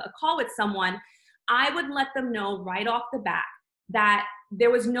a call with someone, I would let them know right off the bat that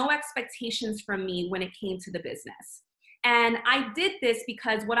there was no expectations from me when it came to the business. And I did this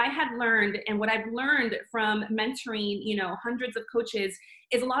because what I had learned and what I've learned from mentoring, hundreds of coaches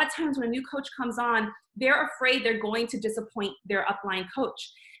is a lot of times when a new coach comes on, they're afraid they're going to disappoint their upline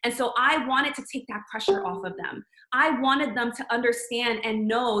coach. And so I wanted to take that pressure off of them. I wanted them to understand and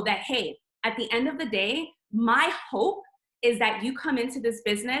know that, hey, at the end of the day, my hope is that you come into this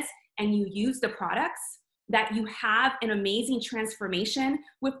business and you use the products, that you have an amazing transformation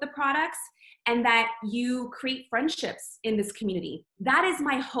with the products, and that you create friendships in this community. That is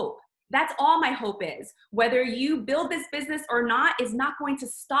my hope. That's all my hope is. Whether you build this business or not is not going to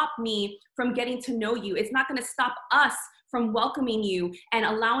stop me from getting to know you. It's not going to stop us from welcoming you and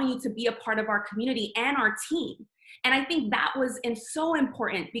allowing you to be a part of our community and our team. And I think that was so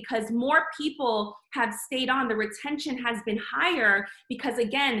important, because more people have stayed on. The retention has been higher because,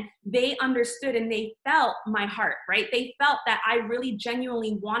 again, they understood and they felt my heart, right? They felt that I really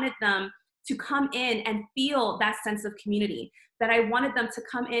genuinely wanted them to come in and feel that sense of community, that I wanted them to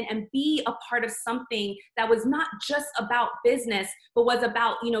come in and be a part of something that was not just about business, but was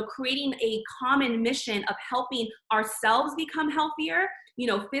about, creating a common mission of helping ourselves become healthier,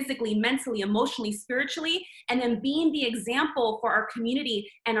 physically, mentally, emotionally, spiritually, and then being the example for our community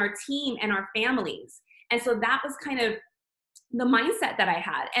and our team and our families. And so that was kind of the mindset that I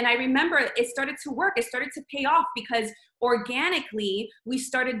had. And I remember it started to work. It started to pay off because organically we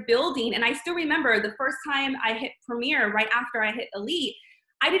started building. And I still remember the first time I hit Premier right after I hit Elite,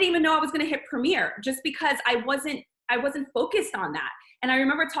 I didn't even know I was going to hit Premier just because I wasn't focused on that. And I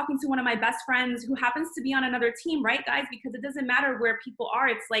remember talking to one of my best friends who happens to be on another team, right, guys? Because it doesn't matter where people are.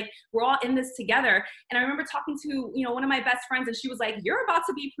 It's like, we're all in this together. And I remember talking to, one of my best friends, and she was like, "You're about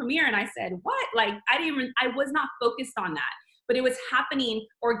to be Premier." And I said, "What?" Like, I was not focused on that, but it was happening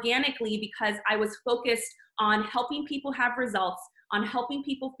organically because I was focused on helping people have results, on helping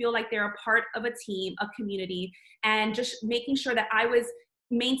people feel like they're a part of a team, a community, and just making sure that I was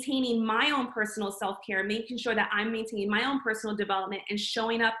maintaining my own personal self-care, making sure that I'm maintaining my own personal development and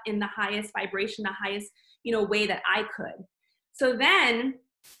showing up in the highest vibration, the highest, way that I could. So then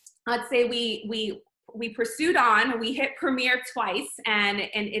let's say we pursued on, we hit Premier twice, and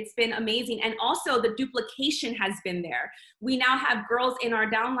it's been amazing. And also the duplication has been there. We now have girls in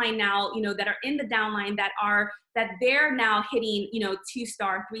our downline now, that are in the downline that they're now hitting,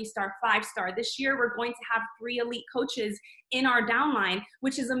 2-star, 3-star, 5-star. This year, we're going to have 3 elite coaches in our downline,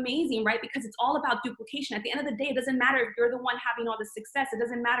 which is amazing, right? Because it's all about duplication. At the end of the day, it doesn't matter if you're the one having all the success. It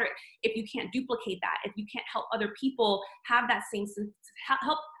doesn't matter if you can't duplicate that, if you can't help other people have that same,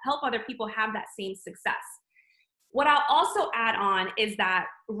 help other people have that same success. What I'll also add on is that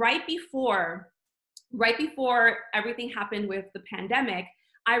right before everything happened with the pandemic,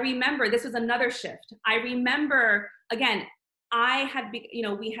 I remember this was another shift. I remember, again,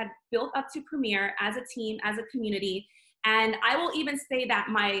 we had built up to Premier as a team, as a community. And I will even say that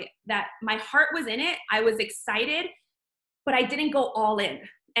my heart was in it. I was excited, but I didn't go all in.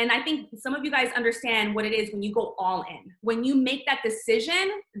 And I think some of you guys understand what it is when you go all in. When you make that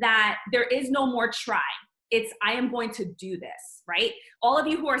decision that there is no more try. It's, I am going to do this, right? All of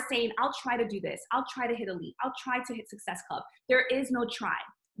you who are saying, "I'll try to do this. I'll try to hit Elite. I'll try to hit Success Club." There is no try.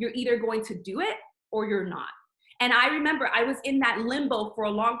 You're either going to do it or you're not. And I remember I was in that limbo for a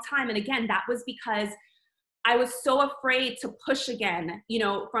long time. And again, that was because I was so afraid to push again,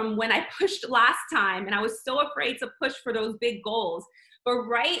 from when I pushed last time. And I was so afraid to push for those big goals. But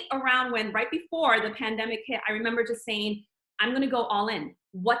right before the pandemic hit, I remember just saying, I'm going to go all in.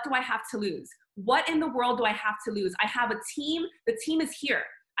 What do I have to lose? What in the world do I have to lose? I have a team. The team is here.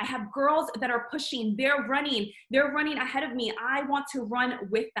 I have girls that are pushing. They're running ahead of me. I want to run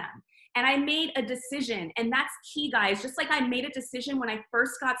with them. And I made a decision, and that's key, guys. Just like I made a decision when I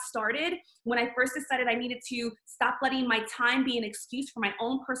first got started, when I first decided I needed to stop letting my time be an excuse for my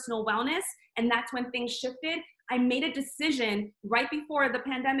own personal wellness, and that's when things shifted. I made a decision right before the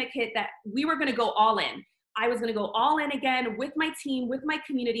pandemic hit that we were gonna go all in. I was gonna go all in again with my team, with my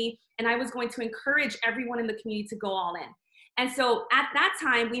community, and I was going to encourage everyone in the community to go all in. And so at that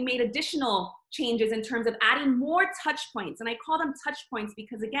time, we made additional changes in terms of adding more touch points. And I call them touch points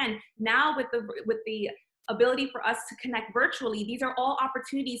because, again, now with the ability for us to connect virtually, these are all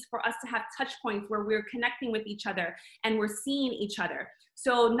opportunities for us to have touch points where we're connecting with each other and we're seeing each other.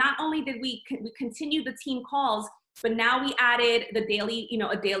 So not only did we continue the team calls, but now we added the daily,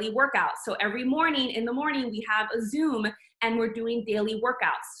 a daily workout. So every morning, in the morning, we have a Zoom and we're doing daily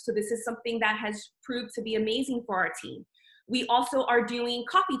workouts. So this is something that has proved to be amazing for our team. We also are doing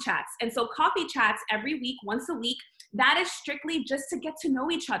coffee chats. And so coffee chats every week, once a week, that is strictly just to get to know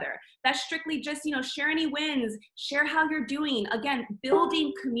each other. That's strictly just, share any wins, share how you're doing. Again,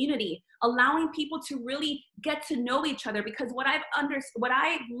 building community, allowing people to really get to know each other. Because what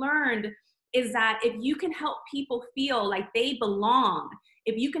I've learned is that if you can help people feel like they belong,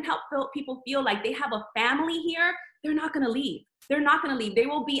 if you can help people feel like they have a family here, they're not going to leave. They're not going to leave. They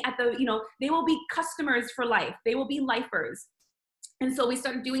will be they will be customers for life. They will be lifers. And so we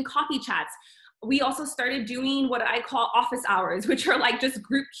started doing coffee chats. we also started doing what I call office hours, which are like just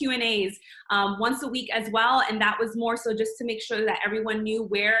group Q&As once a week as well. And that was more so just to make sure that everyone knew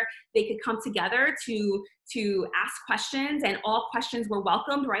where they could come together to ask questions, and all questions were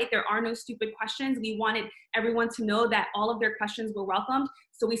welcomed, right? There are no stupid questions. We wanted everyone to know that all of their questions were welcomed.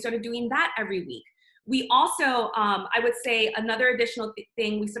 So we started doing that every week. We also, I would say another additional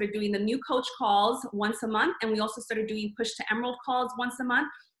thing, we started doing the new coach calls once a month, and we also started doing push to Emerald calls once a month.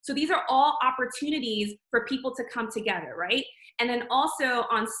 So these are all opportunities for people to come together, right? And then also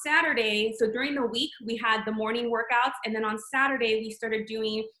on Saturday, so during the week, we had the morning workouts. And then on Saturday, we started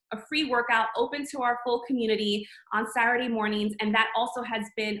doing a free workout open to our full community on Saturday mornings. And that also has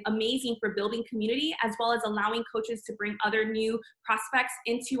been amazing for building community, as well as allowing coaches to bring other new prospects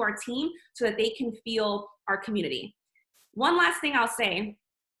into our team so that they can feel our community. One last thing I'll say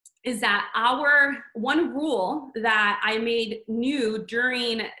is that our one rule that I made new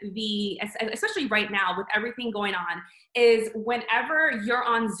during especially right now with everything going on, is whenever you're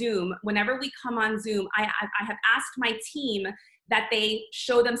on Zoom, whenever we come on Zoom, I have asked my team that they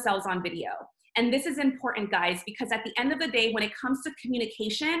show themselves on video. And this is important, guys, because at the end of the day, when it comes to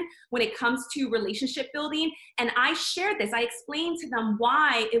communication, when it comes to relationship building, and I shared this, I explained to them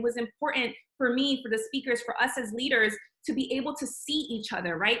why it was important for me, for the speakers, for us as leaders, to be able to see each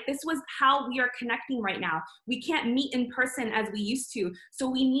other, right? This was how we are connecting right now. We can't meet in person as we used to. So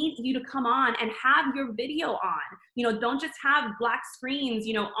we need you to come on and have your video on. Don't just have black screens,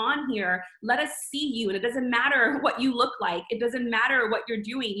 on here. Let us see you. And it doesn't matter what you look like. It doesn't matter what you're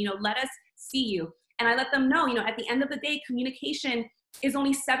doing. Let us see you. And I let them know, at the end of the day, communication is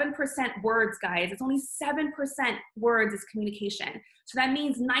only 7% words, guys. It's only 7% words is communication. So that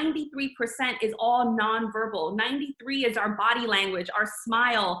means 93% is all nonverbal. 93 is our body language, our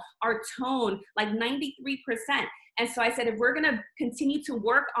smile, our tone, like 93%. And so I said, if we're gonna continue to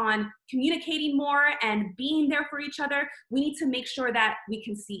work on communicating more and being there for each other, we need to make sure that we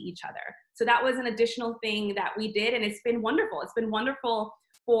can see each other. So that was an additional thing that we did, and it's been wonderful. It's been wonderful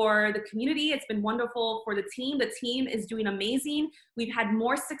for the community. It's been wonderful for the team. The team is doing amazing. We've had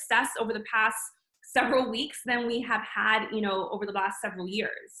more success over the past several weeks than we have had, over the last several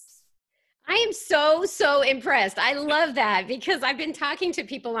years. I am so impressed. I love that, because I've been talking to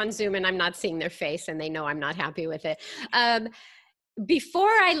people on Zoom and I'm not seeing their face, and they know I'm not happy with it. Before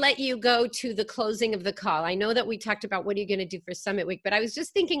I let you go to the closing of the call, I know that we talked about what are you going to do for Summit Week, but I was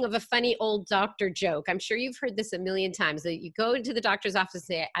just thinking of a funny old doctor joke. I'm sure you've heard this a million times, that you go into the doctor's office and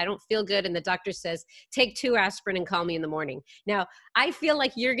say, I don't feel good. And the doctor says, take 2 aspirin and call me in the morning. Now, I feel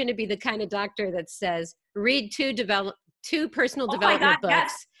like you're going to be the kind of doctor that says, read 2 personal development books.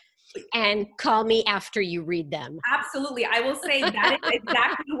 Yes. And call me after you read them. Absolutely. I will say that is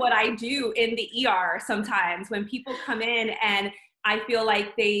exactly what I do in the ER sometimes. When people come in and I feel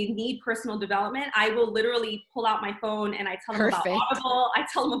like they need personal development, I will literally pull out my phone and I tell them about Audible. I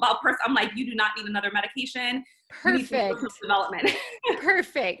tell them about I'm like, you do not need another medication. Perfect. Development.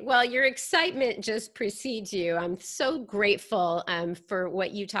 Perfect. Well, your excitement just precedes you. I'm so grateful for what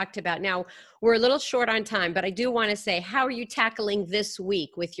you talked about. Now, we're a little short on time, but I do want to say, how are you tackling this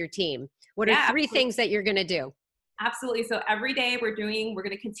week with your team? What are 3 things that you're going to do? Absolutely. So every day we're going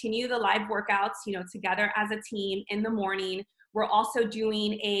to continue the live workouts, together as a team in the morning. We're also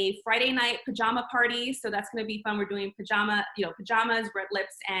doing a Friday night pajama party. So that's going to be fun. We're doing pajamas, red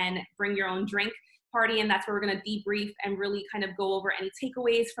lips, and bring your own drink party. And that's where we're going to debrief and really kind of go over any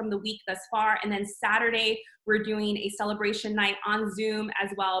takeaways from the week thus far. And then Saturday, we're doing a celebration night on Zoom as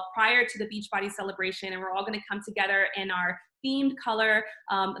well, prior to the Beachbody celebration. And we're all going to come together in our themed color,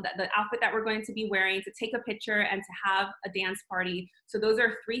 the outfit that we're going to be wearing, to take a picture and to have a dance party. So those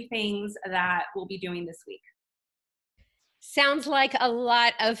are 3 things that we'll be doing this week. Sounds like a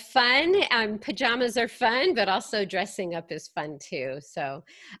lot of fun. Pajamas are fun, but also dressing up is fun too. So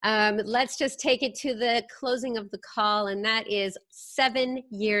let's just take it to the closing of the call, and that is 7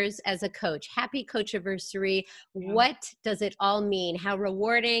 years as a coach. Happy coach-iversary. What does it all mean? How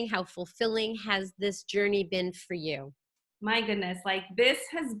rewarding, how fulfilling has this journey been for you? My goodness, this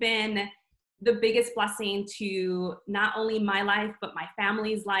has been the biggest blessing to not only my life, but my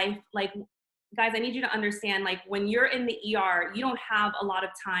family's life. Guys, I need you to understand, when you're in the ER, you don't have a lot of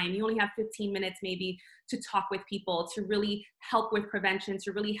time. You only have 15 minutes maybe to talk with people, to really help with prevention,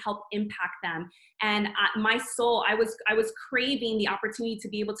 to really help impact them. And my soul, I was craving the opportunity to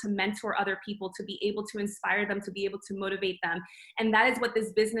be able to mentor other people, to be able to inspire them, to be able to motivate them. And that is what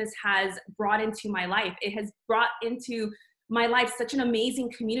this business has brought into my life. It has brought into my life such an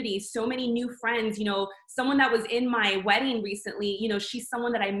amazing community, so many new friends, you know, someone that was in my wedding recently, you know, she's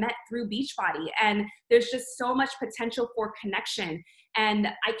someone that I met through Beachbody, and there's just so much potential for connection. And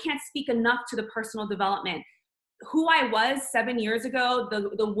I can't speak enough to the personal development. Who I was 7 years ago,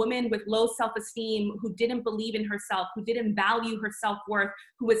 the woman with low self-esteem, who didn't believe in herself, who didn't value her self-worth,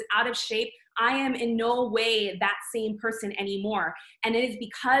 who was out of shape, I am in no way that same person anymore. And it is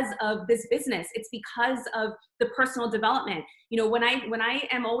because of this business. It's because of the personal development. You know, when I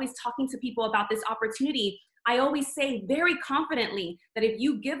am always talking to people about this opportunity, I always say very confidently that if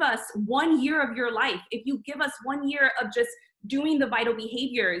you give us 1 year of your life, if you give us 1 year of just doing the vital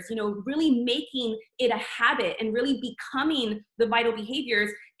behaviors, you know, really making it a habit and really becoming the vital behaviors,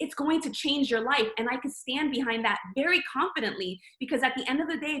 it's going to change your life. And I could stand behind that very confidently, because at the end of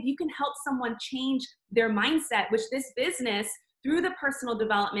the day, if you can help someone change their mindset, which this business, through the personal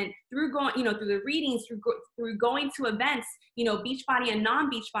development, through going, you know, through the readings, through going to events, you know, Beachbody and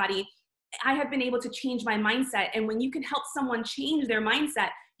non-Beachbody, I have been able to change my mindset. And when you can help someone change their mindset,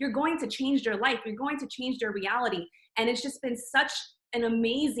 you're going to change their life. You're going to change their reality. And it's just been such an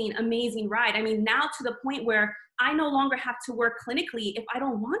amazing, amazing ride. I mean, now to the point where I no longer have to work clinically if I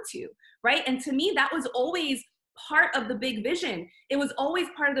don't want to, right? And to me, that was always part of the big vision. It was always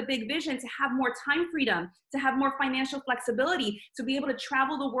part of the big vision to have more time freedom, to have more financial flexibility, to be able to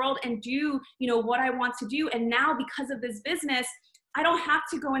travel the world and do, you know, what I want to do. And now because of this business, I don't have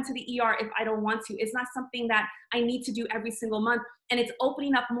to go into the ER if I don't want to. It's not something that I need to do every single month. And it's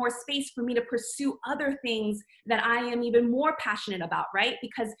opening up more space for me to pursue other things that I am even more passionate about, right?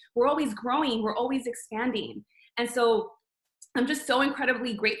 Because we're always growing, we're always expanding. And so I'm just so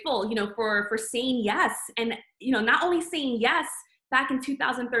incredibly grateful, you know, for saying yes. And, you know, not only saying yes back in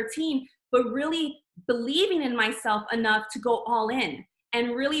 2013, but really believing in myself enough to go all in.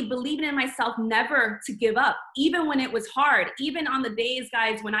 And really believing in myself never to give up, even when it was hard, even on the days,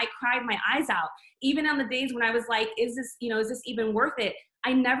 guys, when I cried my eyes out, even on the days when I was like, is this even worth it?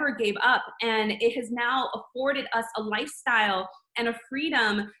 I never gave up. And it has now afforded us a lifestyle and a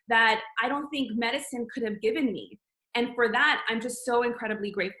freedom that I don't think medicine could have given me. And for that, I'm just so incredibly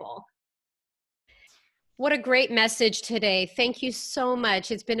grateful. What a great message today. Thank you so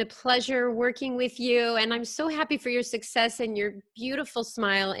much. It's been a pleasure working with you, and I'm so happy for your success and your beautiful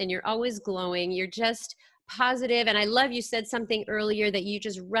smile, and you're always glowing. You're just positive, and I love you said something earlier that you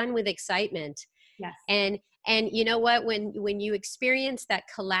just run with excitement. Yes. And you know what, when you experience that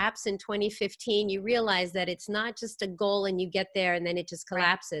collapse in 2015, you realize that it's not just a goal and you get there and then it just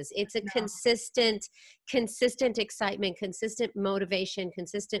collapses. Right. It's a consistent excitement, consistent motivation,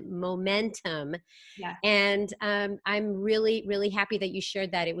 consistent momentum. Yeah. And I'm really, really happy that you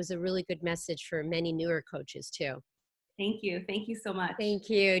shared that. It was a really good message for many newer coaches too. Thank you. Thank you so much. Thank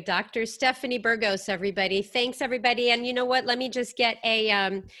you. Dr. Stephanie Burgos, everybody. Thanks, everybody. And you know what? Let me just get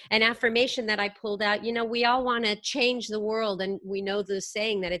an affirmation that I pulled out. You know, we all want to change the world, and we know the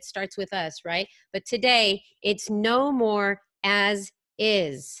saying that it starts with us, right? But today, it's no more as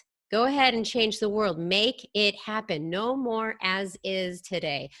is. Go ahead and change the world. Make it happen. No more as is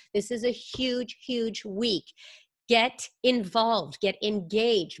today. This is a huge, huge week. Get involved, get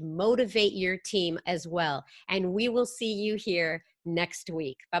engaged, motivate your team as well. And we will see you here next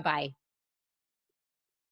week. Bye-bye.